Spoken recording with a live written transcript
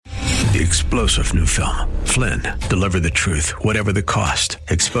The explosive new film, Flynn, deliver the truth, whatever the cost,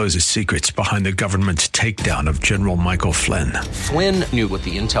 exposes secrets behind the government's takedown of General Michael Flynn. Flynn knew what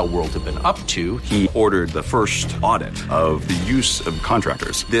the intel world had been up to. He ordered the first audit of the use of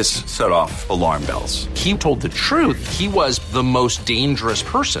contractors. This set off alarm bells. He told the truth. He was the most dangerous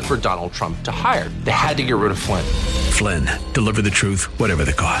person for Donald Trump to hire. They had to get rid of Flynn. Flynn, deliver the truth, whatever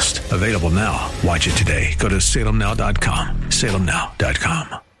the cost. Available now. Watch it today. Go to salemnow.com.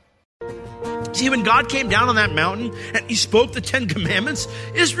 salemnow.com. See, when God came down on that mountain and he spoke the 10 commandments,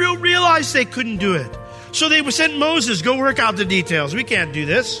 Israel realized they couldn't do it. So they sent Moses, go work out the details. We can't do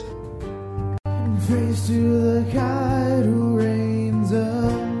this. Praise to the God who reigns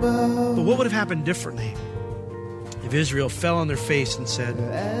above. But what would have happened differently if Israel fell on their face and said,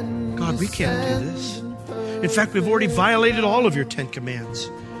 God, we can't do this. In fact, we've already violated all of your 10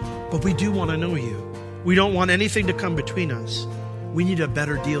 commands. But we do want to know you. We don't want anything to come between us. We need a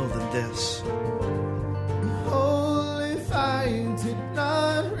better deal than this.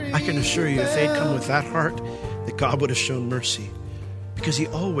 I can assure you, if they'd come with that heart, that God would have shown mercy. Because he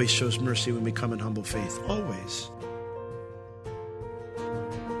always shows mercy when we come in humble faith. Always.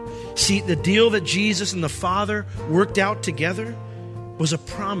 See, the deal that Jesus and the Father worked out together was a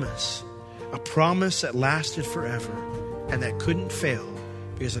promise that lasted forever and that couldn't fail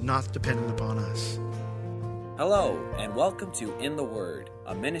because it's not dependent upon us. Hello, and welcome to In the Word,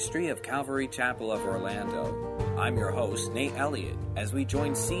 a ministry of Calvary Chapel of Orlando. I'm your host, Nate Elliott, as we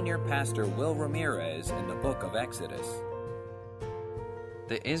join Senior Pastor Will Ramirez in the book of Exodus.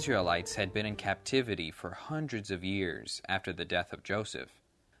 The Israelites had been in captivity for hundreds of years after the death of Joseph.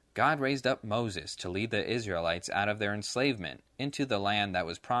 God raised up Moses to lead the Israelites out of their enslavement into the land that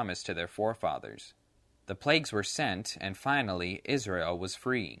was promised to their forefathers. The plagues were sent, and finally Israel was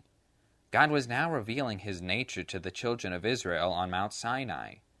free. God was now revealing his nature to the children of Israel on Mount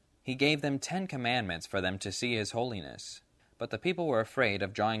Sinai. He gave them 10 commandments for them to see his holiness, but the people were afraid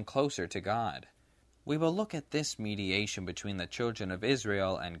of drawing closer to God. We will look at this mediation between the children of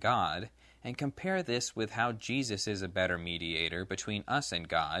Israel and God, and compare this with how Jesus is a better mediator between us and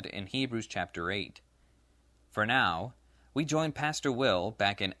God in Hebrews chapter 8. For now, we join Pastor Will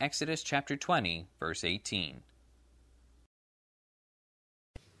back in Exodus chapter 20, verse 18.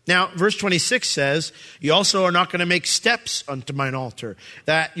 Now, verse 26 says, you also are not going to make steps unto mine altar,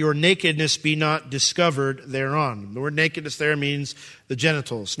 that your nakedness be not discovered thereon. The word nakedness there means the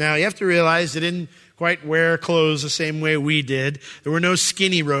genitals. Now, you have to realize they didn't quite wear clothes the same way we did. There were no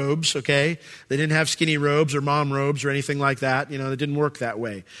skinny robes, okay? They didn't have skinny robes or mom robes or anything like that. You know, it didn't work that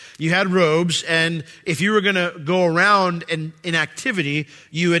way. You had robes, and if you were going to go around in activity,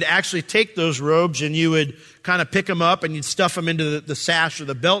 you would actually take those robes and you would kind of pick them up and you'd stuff them into the sash or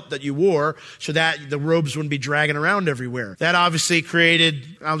the belt that you wore so that the robes wouldn't be dragging around everywhere. That obviously created,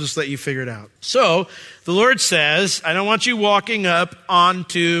 I'll just let you figure it out. So the Lord says, I don't want you walking up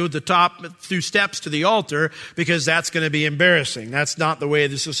onto the top through steps to the altar because that's going to be embarrassing. That's not the way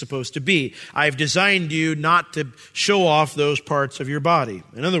this is supposed to be. I've designed you not to show off those parts of your body.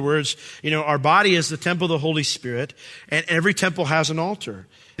 In other words, you know, our body is the temple of the Holy Spirit, and every temple has an altar.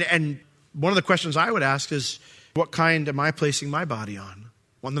 And one of the questions I would ask is, what kind am I placing my body on?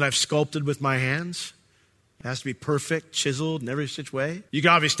 One that I've sculpted with my hands? It has to be perfect, chiseled in every such way. You can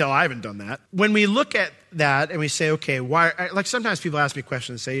obviously tell I haven't done that. When we look at that and we say, okay, why? Like sometimes people ask me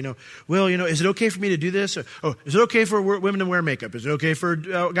questions and say, Will, is it okay for me to do this? Or is it okay for women to wear makeup? Is it okay for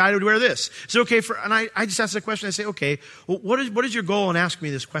a guy to wear this? Is it okay for? And I just ask the question. I say, okay, well, what is your goal in asking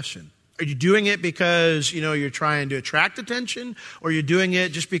me this question? Are you doing it because, you're trying to attract attention? Or you're doing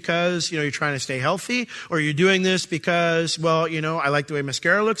it just because, you're trying to stay healthy? Or you're doing this because, I like the way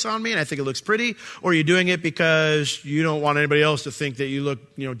mascara looks on me and I think it looks pretty? Or you're doing it because you don't want anybody else to think that you look,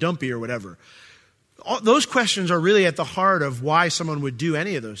 dumpy or whatever? Those questions are really at the heart of why someone would do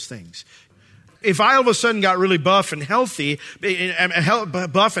any of those things. If I all of a sudden got really buff and healthy,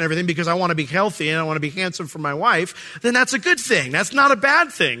 buff and everything because I want to be healthy and I want to be handsome for my wife, then that's a good thing. That's not a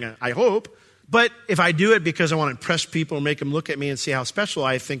bad thing, I hope. But if I do it because I want to impress people and make them look at me and see how special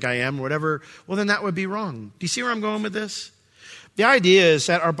I think I am or whatever, well, then that would be wrong. Do you see where I'm going with this? The idea is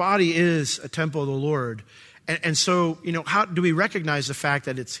that our body is a temple of the Lord. And so, how do we recognize the fact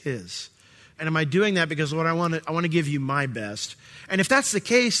that it's his? And am I doing that because, Lord, I want to give you my best? And if that's the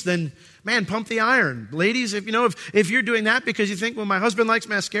case, then, man, pump the iron. Ladies, if you're doing that because you think, well, my husband likes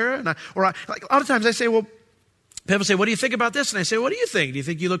mascara, like a lot of times I say, well, people say, what do you think about this? And I say, what do you think? Do you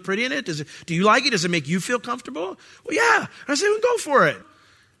think you look pretty in it? Do you like it? Does it make you feel comfortable? Well, yeah. And I say, well, go for it.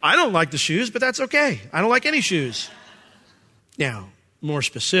 I don't like the shoes, but that's okay. I don't like any shoes. Now, more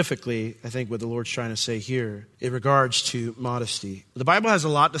specifically, I think what the Lord's trying to say here in regards to modesty. The Bible has a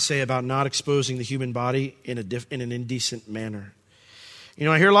lot to say about not exposing the human body in an indecent manner. You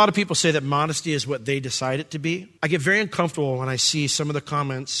know, I hear a lot of people say that modesty is what they decide it to be. I get very uncomfortable when I see some of the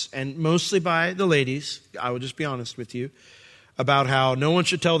comments, and mostly by the ladies, I will just be honest with you, about how no one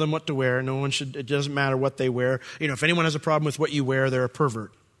should tell them what to wear. It doesn't matter what they wear. You know, if anyone has a problem with what you wear, they're a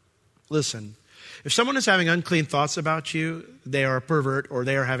pervert. Listen, if someone is having unclean thoughts about you, they are a pervert or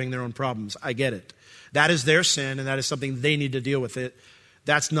they are having their own problems. I get it. That is their sin and that is something they need to deal with it.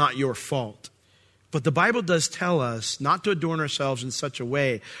 That's not your fault. But the Bible does tell us not to adorn ourselves in such a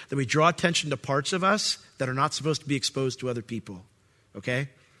way that we draw attention to parts of us that are not supposed to be exposed to other people. Okay?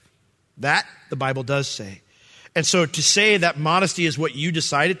 That the Bible does say. And so to say that modesty is what you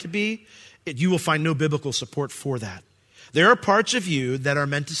decide it to be, you will find no biblical support for that. There are parts of you that are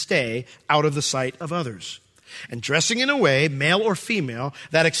meant to stay out of the sight of others. And dressing in a way, male or female,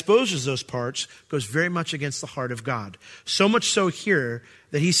 that exposes those parts goes very much against the heart of God. So much so here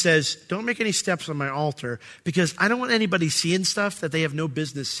that he says, don't make any steps on my altar because I don't want anybody seeing stuff that they have no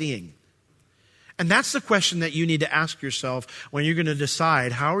business seeing. And that's the question that you need to ask yourself when you're going to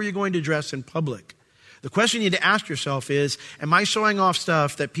decide how are you going to dress in public. The question you need to ask yourself is, am I showing off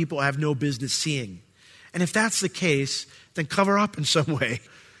stuff that people have no business seeing? And if that's the case, then cover up in some way.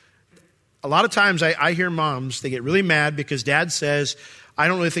 A lot of times I hear moms, they get really mad because dad says, I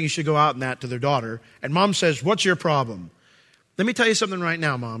don't really think you should go out in that to their daughter. And mom says, what's your problem? Let me tell you something right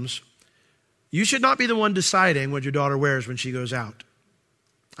now, moms. You should not be the one deciding what your daughter wears when she goes out.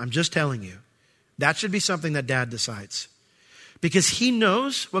 I'm just telling you. That should be something that dad decides. Because he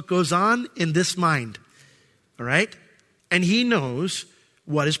knows what goes on in this mind. All right? And he knows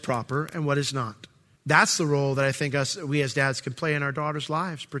what is proper and what is not. That's the role that I think we as dads can play in our daughters'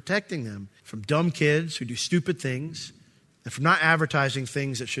 lives, protecting them from dumb kids who do stupid things and from not advertising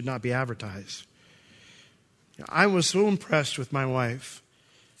things that should not be advertised. I was so impressed with my wife.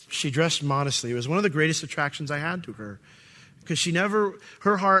 She dressed modestly. It was one of the greatest attractions I had to her because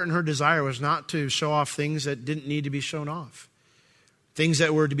her heart and her desire was not to show off things that didn't need to be shown off. Things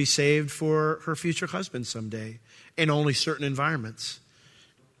that were to be saved for her future husband someday in only certain environments.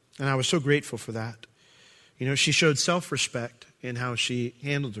 And I was so grateful for that. You know, she showed self-respect in how she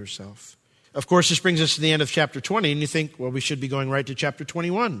handled herself. Of course, this brings us to the end of chapter 20, and you think, well, we should be going right to chapter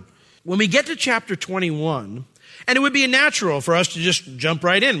 21. When we get to chapter 21, and it would be natural for us to just jump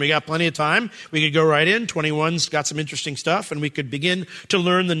right in. We got plenty of time. We could go right in. 21's got some interesting stuff, and we could begin to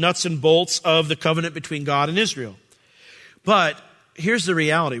learn the nuts and bolts of the covenant between God and Israel. But here's the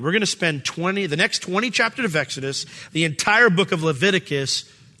reality. We're going to spend the next 20 chapters of Exodus, the entire book of Leviticus,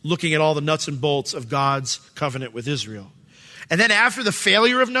 looking at all the nuts and bolts of God's covenant with Israel. And then after the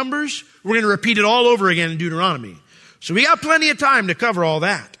failure of Numbers, we're going to repeat it all over again in Deuteronomy. So we got plenty of time to cover all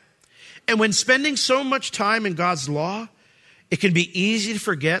that. And when spending so much time in God's law, it can be easy to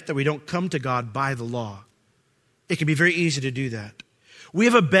forget that we don't come to God by the law. It can be very easy to do that. We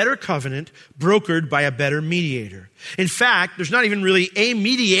have a better covenant brokered by a better mediator. In fact, there's not even really a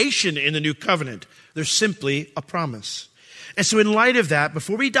mediation in the new covenant. There's simply a promise. And so in light of that,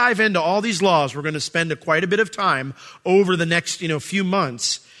 before we dive into all these laws, we're going to spend quite a bit of time over the next, few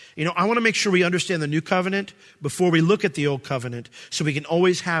months. I want to make sure we understand the new covenant before we look at the old covenant so we can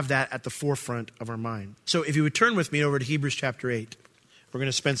always have that at the forefront of our mind. So if you would turn with me over to Hebrews chapter 8. We're going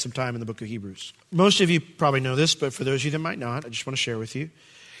to spend some time in the book of Hebrews. Most of you probably know this, but for those of you that might not, I just want to share with you.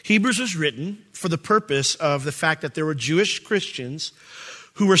 Hebrews was written for the purpose of the fact that there were Jewish Christians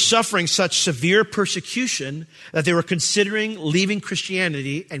who were suffering such severe persecution that they were considering leaving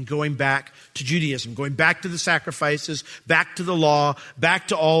Christianity and going back to Judaism, going back to the sacrifices, back to the law, back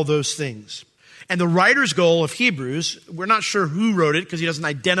to all those things. And the writer's goal of Hebrews, we're not sure who wrote it because he doesn't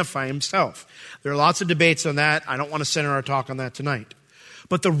identify himself. There are lots of debates on that. I don't want to center our talk on that tonight.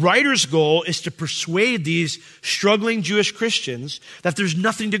 But the writer's goal is to persuade these struggling Jewish Christians that there's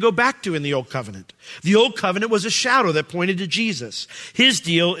nothing to go back to in the Old Covenant. The Old Covenant was a shadow that pointed to Jesus. His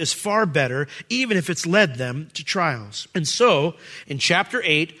deal is far better, even if it's led them to trials. And so, in chapter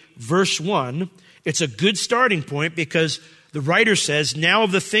 8, verse 1, it's a good starting point because the writer says, now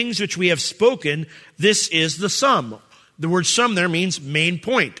of the things which we have spoken, this is the sum. The word sum there means main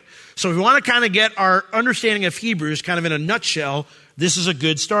point. So if we want to kind of get our understanding of Hebrews kind of in a nutshell, this is a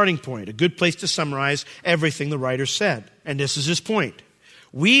good starting point, a good place to summarize everything the writer said. And this is his point.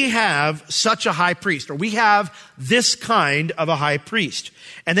 We have such a high priest, or we have this kind of a high priest.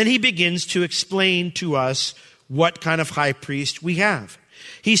 And then he begins to explain to us what kind of high priest we have.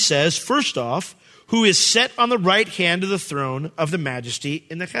 He says, first off, who is set on the right hand of the throne of the majesty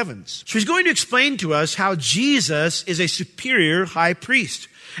in the heavens. So he's going to explain to us how Jesus is a superior high priest.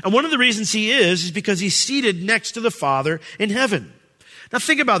 And one of the reasons he is because he's seated next to the Father in heaven. Now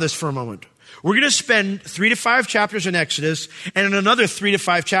think about this for a moment. We're going to spend 3 to 5 chapters in Exodus and another 3 to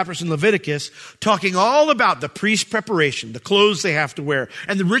 5 chapters in Leviticus talking all about the priest preparation, the clothes they have to wear,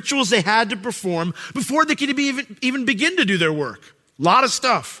 and the rituals they had to perform before they could even begin to do their work. A lot of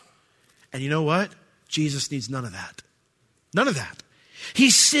stuff. And you know what? Jesus needs none of that. None of that.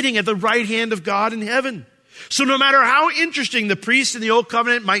 He's sitting at the right hand of God in heaven. So no matter how interesting the priests in the Old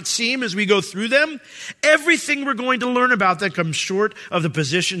Covenant might seem as we go through them, everything we're going to learn about them comes short of the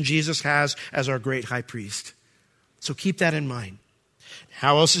position Jesus has as our great high priest. So keep that in mind.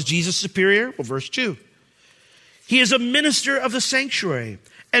 How else is Jesus superior? Well, verse 2. He is a minister of the sanctuary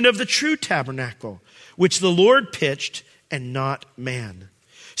and of the true tabernacle, which the Lord pitched and not man.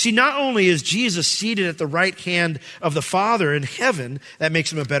 See, not only is Jesus seated at the right hand of the Father in heaven, that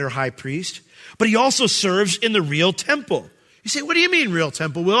makes him a better high priest, but he also serves in the real temple. You say, what do you mean real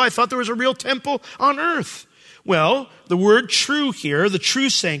temple? Will, I thought there was a real temple on earth. Well, the word true here, the true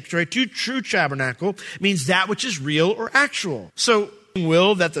sanctuary, true tabernacle, means that which is real or actual. So,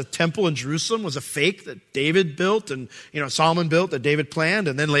 Will, that the temple in Jerusalem was a fake that David built and, Solomon built, that David planned,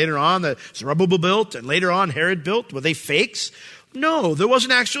 and then later on that Zerubbabel built, and later on Herod built? Were they fakes? No, there was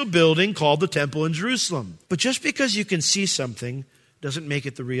an actual building called the temple in Jerusalem. But just because you can see something doesn't make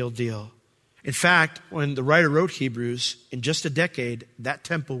it the real deal. In fact, when the writer wrote Hebrews, in just a decade, that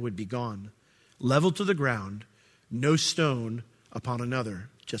temple would be gone, leveled to the ground, no stone upon another,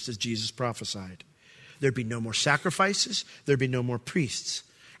 just as Jesus prophesied. There'd be no more sacrifices, there'd be no more priests,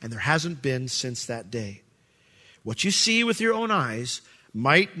 and there hasn't been since that day. What you see with your own eyes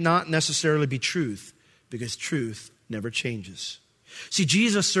might not necessarily be truth, because truth never changes. See,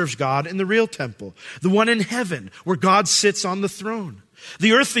 Jesus serves God in the real temple, the one in heaven, where God sits on the throne.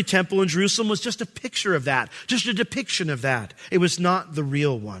 The earthly temple in Jerusalem was just a picture of that, just a depiction of that. It was not the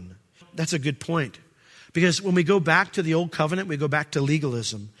real one. That's a good point. Because when we go back to the old covenant, we go back to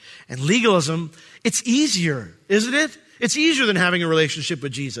legalism. And legalism, it's easier, isn't it? It's easier than having a relationship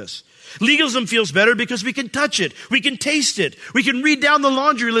with Jesus. Legalism feels better because we can touch it. We can taste it. We can read down the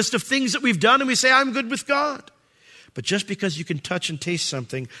laundry list of things that we've done and we say, I'm good with God. But just because you can touch and taste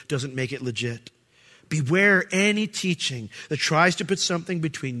something doesn't make it legit. Beware any teaching that tries to put something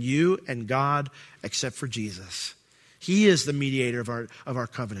between you and God except for Jesus. He is the mediator of our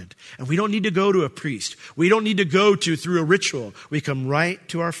covenant. And we don't need to go to a priest. We don't need to go through a ritual. We come right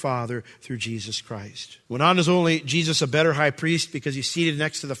to our Father through Jesus Christ. Well, not is only Jesus a better high priest because he's seated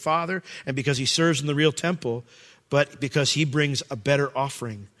next to the Father and because he serves in the real temple, but because he brings a better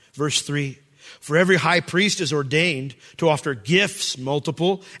offering. Verse 3, for every high priest is ordained to offer gifts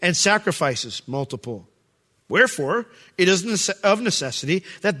multiple and sacrifices multiple. Wherefore, it is of necessity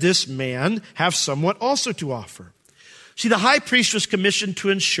that this man have somewhat also to offer. See, the high priest was commissioned to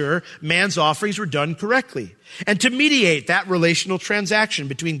ensure man's offerings were done correctly and to mediate that relational transaction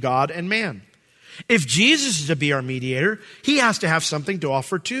between God and man. If Jesus is to be our mediator, he has to have something to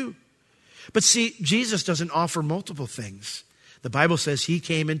offer too. But see, Jesus doesn't offer multiple things. The Bible says he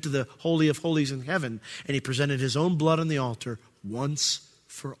came into the Holy of Holies in heaven and he presented his own blood on the altar once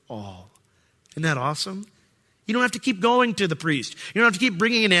for all. Isn't that awesome? You don't have to keep going to the priest. You don't have to keep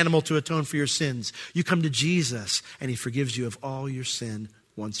bringing an animal to atone for your sins. You come to Jesus and he forgives you of all your sin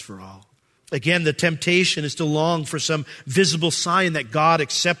once for all. Again, the temptation is to long for some visible sign that God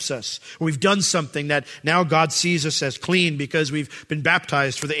accepts us. Or we've done something that now God sees us as clean because we've been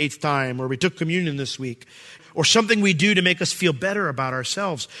baptized for the 8th time, or we took communion this week, or something we do to make us feel better about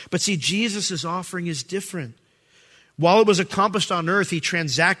ourselves. But see, Jesus' offering is different. While it was accomplished on earth, he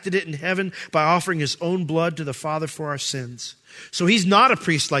transacted it in heaven by offering his own blood to the Father for our sins. So he's not a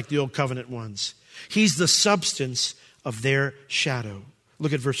priest like the old covenant ones. He's the substance of their shadow.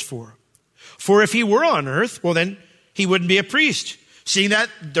 Look at verse 4. For if he were on earth, well then he wouldn't be a priest, seeing that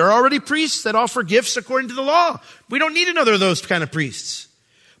there are already priests that offer gifts according to the law. We don't need another of those kind of priests.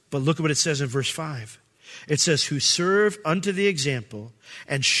 But look at what it says in verse 5. It says, who serve unto the example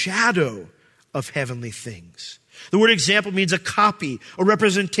and shadow of heavenly things. The word example means a copy, a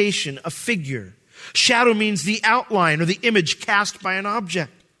representation, a figure. Shadow means the outline or the image cast by an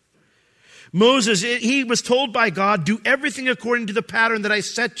object. Moses, he was told by God, do everything according to the pattern that I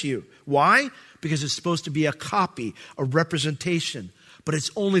set to you. Why? Because it's supposed to be a copy, a representation. But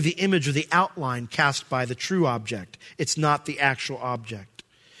it's only the image or the outline cast by the true object. It's not the actual object.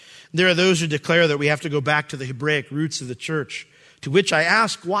 There are those who declare that we have to go back to the Hebraic roots of the church, to which I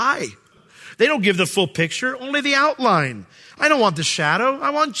ask, why? They don't give the full picture, only the outline. I don't want the shadow.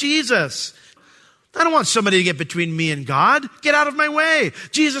 I want Jesus. I don't want somebody to get between me and God. Get out of my way.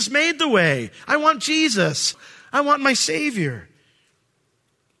 Jesus made the way. I want Jesus. I want my Savior.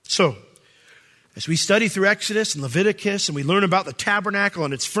 So, as we study through Exodus and Leviticus and we learn about the tabernacle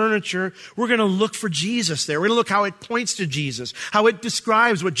and its furniture, we're going to look for Jesus there. We're going to look how it points to Jesus, how it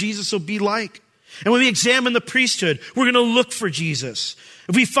describes what Jesus will be like. And when we examine the priesthood, we're going to look for Jesus.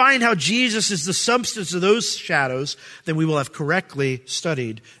 If we find how Jesus is the substance of those shadows, then we will have correctly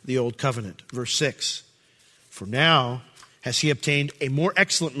studied the Old Covenant. Verse 6, for now has he obtained a more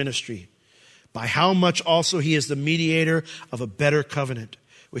excellent ministry, by how much also he is the mediator of a better covenant,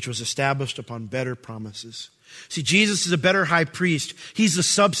 which was established upon better promises. See, Jesus is a better high priest. He's the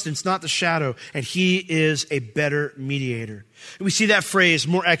substance, not the shadow, and he is a better mediator. And we see that phrase,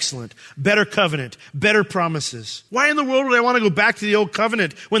 more excellent, better covenant, better promises. Why in the world would I want to go back to the old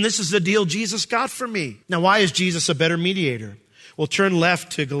covenant when this is the deal Jesus got for me? Now, why is Jesus a better mediator? Well, turn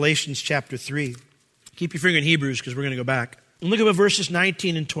left to Galatians chapter 3. Keep your finger in Hebrews because we're going to go back. And look at what verses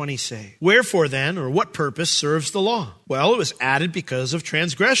 19 and 20 say. Wherefore then, or what purpose serves the law? Well, it was added because of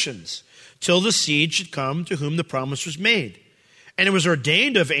transgressions, till the seed should come to whom the promise was made. And it was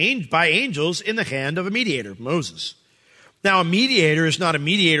ordained by angels in the hand of a mediator, Moses. Now, a mediator is not a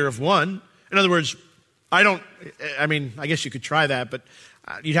mediator of one. In other words, I guess you could try that, but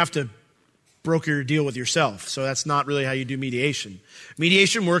you'd have to broker your deal with yourself. So that's not really how you do mediation.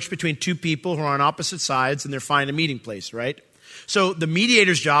 Mediation works between two people who are on opposite sides and they're finding a meeting place, right? So the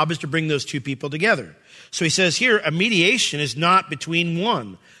mediator's job is to bring those two people together. So he says here, a mediation is not between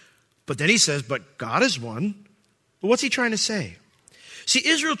one. But then he says, but God is one. Well, what's he trying to say? See,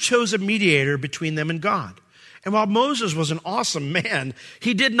 Israel chose a mediator between them and God. And while Moses was an awesome man,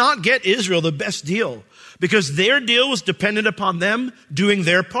 he did not get Israel the best deal because their deal was dependent upon them doing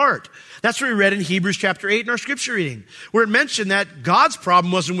their part. That's what we read in Hebrews chapter 8 in our scripture reading, where it mentioned that God's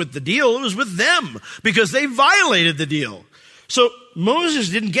problem wasn't with the deal, it was with them because they violated the deal. So Moses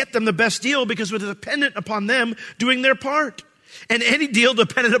didn't get them the best deal because it was dependent upon them doing their part. And any deal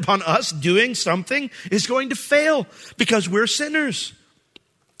dependent upon us doing something is going to fail because we're sinners.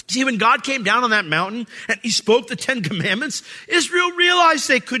 See, when God came down on that mountain and he spoke the 10 commandments, Israel realized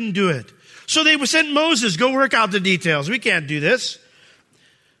they couldn't do it. So they sent Moses, go work out the details. We can't do this.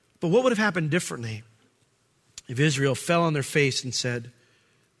 But what would have happened differently if Israel fell on their face and said,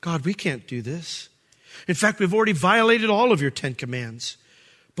 God, we can't do this. In fact, we've already violated all of your 10 commands,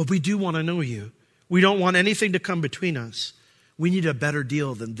 but we do want to know you. We don't want anything to come between us. We need a better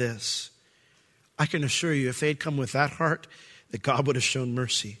deal than this. I can assure you, if they'd come with that heart, that God would have shown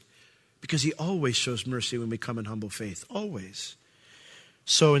mercy. Because he always shows mercy when we come in humble faith. Always.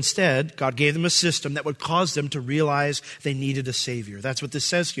 So instead, God gave them a system that would cause them to realize they needed a Savior. That's what this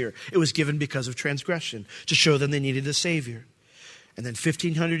says here. It was given because of transgression, to show them they needed a Savior. And then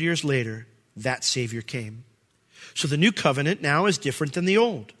 1,500 years later, that Savior came. So the new covenant now is different than the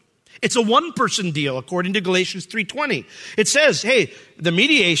old. It's a one-person deal, according to Galatians 3:20. It says, hey, the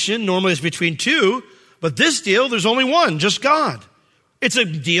mediation normally is between two, but this deal, there's only one, just God. It's a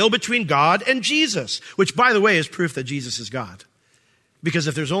deal between God and Jesus, which, by the way, is proof that Jesus is God. Because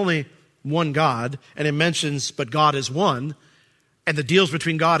if there's only one God, and it mentions, but God is one, and the deal's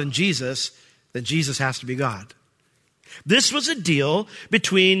between God and Jesus, then Jesus has to be God. This was a deal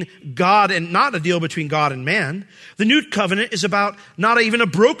between God and not a deal between God and man. The new covenant is about not even a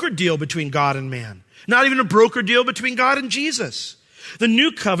broker deal between God and man. Not even a broker deal between God and Jesus. The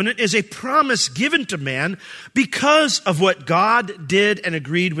new covenant is a promise given to man because of what God did and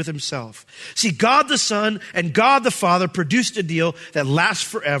agreed with himself. See, God the Son and God the Father produced a deal that lasts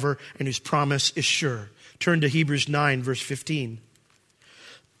forever and whose promise is sure. Turn to Hebrews 9, verse 15.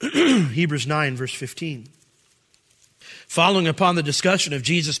 Hebrews 9, verse 15. Following upon the discussion of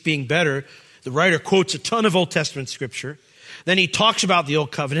Jesus being better, the writer quotes a ton of Old Testament scripture. Then he talks about the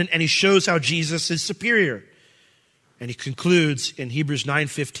Old Covenant and he shows how Jesus is superior. And he concludes in Hebrews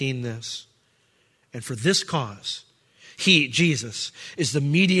 9:15 this. And for this cause, he, Jesus, is the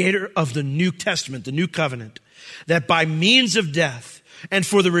mediator of the New Testament, the New Covenant, that by means of death and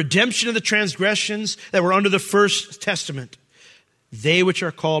for the redemption of the transgressions that were under the first testament, they which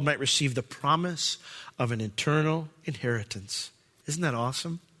are called might receive the promise of an eternal inheritance. Isn't that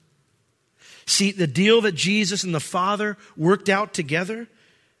awesome? See, the deal that Jesus and the Father worked out together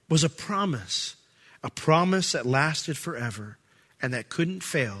was a promise that lasted forever and that couldn't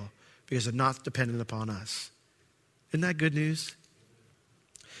fail because it's not dependent upon us. Isn't that good news?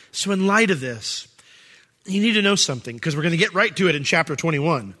 So in light of this, you need to know something because we're going to get right to it in chapter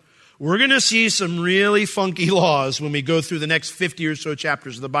 21. We're going to see some really funky laws when we go through the next 50 or so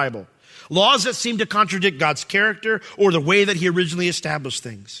chapters of the Bible. Laws that seem to contradict God's character or the way that he originally established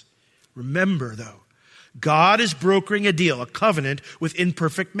things. Remember, though, God is brokering a deal, a covenant with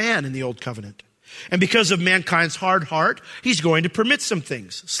imperfect man in the old covenant. And because of mankind's hard heart, he's going to permit some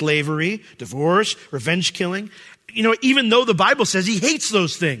things. Slavery, divorce, revenge killing. Even though the Bible says he hates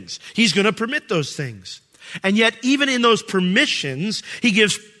those things, he's going to permit those things. And yet, even in those permissions, he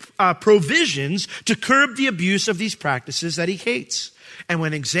gives provisions to curb the abuse of these practices that he hates. And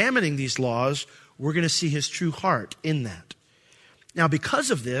when examining these laws, we're going to see his true heart in that. Now, because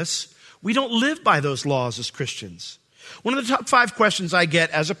of this, we don't live by those laws as Christians. One of the top 5 questions I get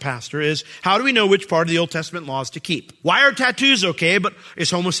as a pastor is, how do we know which part of the Old Testament laws to keep? Why are tattoos okay, but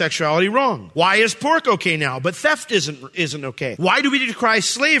is homosexuality wrong? Why is pork okay now, but theft isn't okay? Why do we decry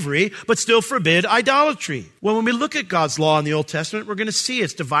slavery, but still forbid idolatry? Well, when we look at God's law in the Old Testament, we're going to see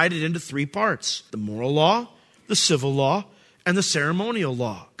it's divided into 3 parts: the moral law, the civil law, and the ceremonial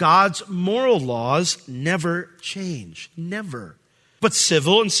law. God's moral laws never change. Never. But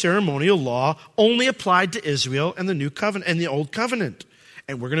civil and ceremonial law only applied to Israel and the New Covenant and the Old Covenant.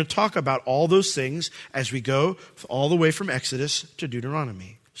 And we're going to talk about all those things as we go all the way from Exodus to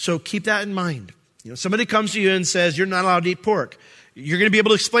Deuteronomy. So keep that in mind. Somebody comes to you and says, you're not allowed to eat pork. You're going to be able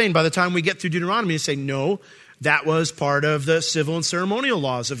to explain by the time we get through Deuteronomy and say, no, that was part of the civil and ceremonial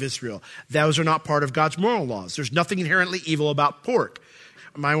laws of Israel. Those are not part of God's moral laws. There's nothing inherently evil about pork.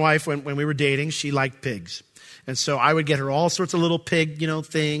 My wife, when we were dating, she liked pigs. And so I would get her all sorts of little pig,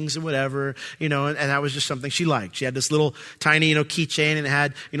 things and whatever, and that was just something she liked. She had this little tiny, keychain, and it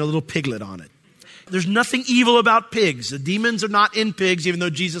had, a little piglet on it. There's nothing evil about pigs. The demons are not in pigs, even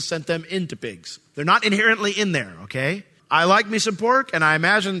though Jesus sent them into pigs. They're not inherently in there, okay? I like me some pork, and I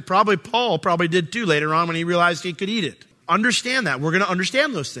imagine Paul did too later on when he realized he could eat it. Understand that. We're going to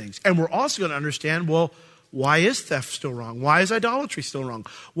understand those things. And we're also going to understand, well, why is theft still wrong? Why is idolatry still wrong?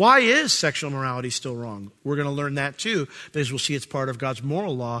 Why is sexual immorality still wrong? We're going to learn that too, because we'll see it's part of God's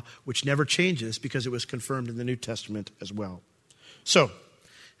moral law, which never changes because it was confirmed in the New Testament as well. So,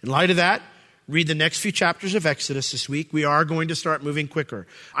 in light of that, read the next few chapters of Exodus this week. We are going to start moving quicker.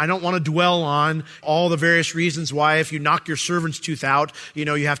 I don't want to dwell on all the various reasons why if you knock your servant's tooth out, you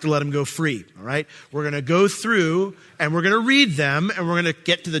have to let him go free. All right? We're going to go through and we're going to read them and we're going to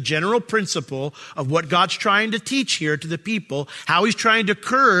get to the general principle of what God's trying to teach here to the people, how he's trying to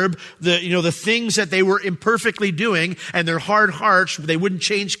curb the things that they were imperfectly doing and their hard hearts, they wouldn't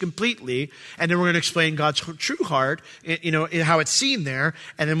change completely. And then we're going to explain God's true heart, how it's seen there.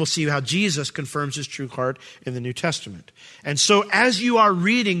 And then we'll see how Jesus confirms his true heart in the New Testament. And so as you are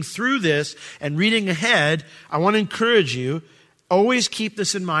reading through this and reading ahead, I want to encourage you, always keep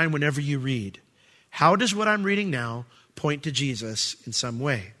this in mind whenever you read. How does what I'm reading now point to Jesus in some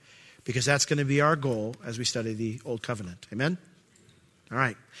way? Because that's going to be our goal as we study the Old Covenant. Amen? All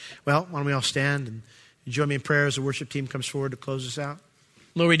right. Well, why don't we all stand and join me in prayer as the worship team comes forward to close us out.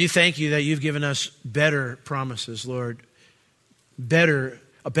 Lord, we do thank you that you've given us better promises, Lord.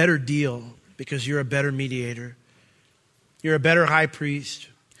 A better deal, because you're a better mediator. You're a better high priest.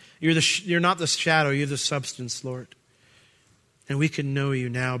 You're not the shadow, you're the substance, Lord. And we can know you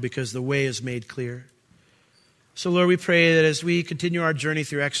now because the way is made clear. So, Lord, we pray that as we continue our journey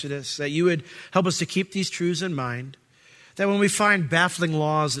through Exodus, that you would help us to keep these truths in mind. That when we find baffling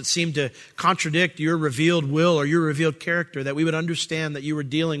laws that seem to contradict your revealed will or your revealed character, that we would understand that you were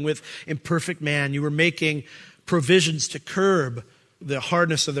dealing with imperfect man. You were making provisions to curb the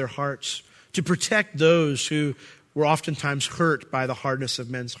hardness of their hearts, to protect those who were oftentimes hurt by the hardness of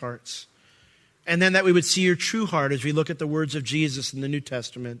men's hearts. And then that we would see your true heart as we look at the words of Jesus in the New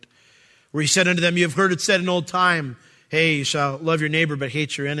Testament, where he said unto them, you have heard it said in old time, hey, you shall love your neighbor but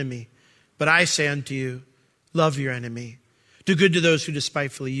hate your enemy. But I say unto you, love your enemy. Do good to those who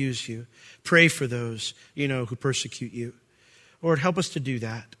despitefully use you. Pray for those, who persecute you. Lord, help us to do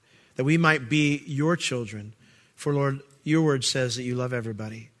that we might be your children. For Lord, your word says that you love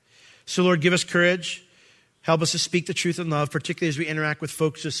everybody. So Lord, give us courage. Help us to speak the truth in love, particularly as we interact with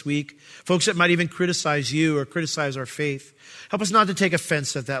folks this week, folks that might even criticize you or criticize our faith. Help us not to take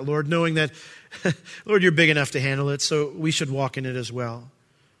offense at that, Lord, knowing that, Lord, you're big enough to handle it, so we should walk in it as well.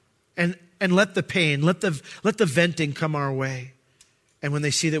 And let the pain, let the venting come our way. And when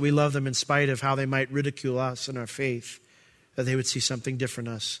they see that we love them in spite of how they might ridicule us and our faith, that they would see something different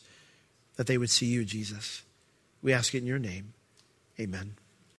in us, that they would see you, Jesus. We ask it in your name. Amen.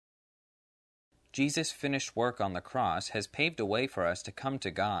 Jesus' finished work on the cross has paved a way for us to come to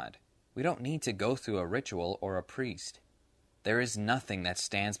God. We don't need to go through a ritual or a priest. There is nothing that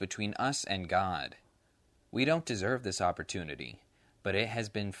stands between us and God. We don't deserve this opportunity, but it has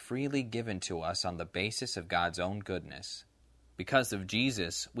been freely given to us on the basis of God's own goodness. Because of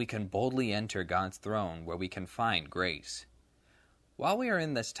Jesus, we can boldly enter God's throne where we can find grace. While we are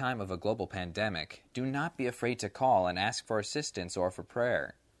in this time of a global pandemic, do not be afraid to call and ask for assistance or for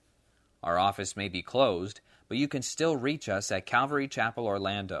prayer. Our office may be closed, but you can still reach us at Calvary Chapel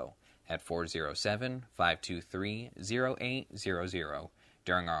Orlando at 407-523-0800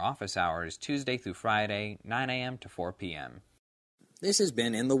 during our office hours Tuesday through Friday, 9 a.m. to 4 p.m. This has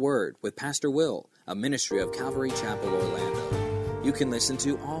been In the Word with Pastor Will, a ministry of Calvary Chapel Orlando. You can listen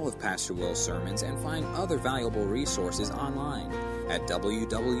to all of Pastor Will's sermons and find other valuable resources online at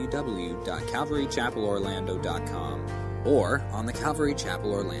www.calvarychapelorlando.com or on the Calvary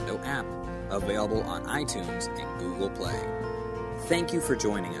Chapel Orlando app, available on iTunes and Google Play. Thank you for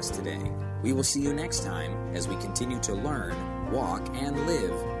joining us today. We will see you next time as we continue to learn, walk, and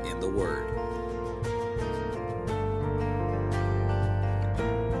live in the Word.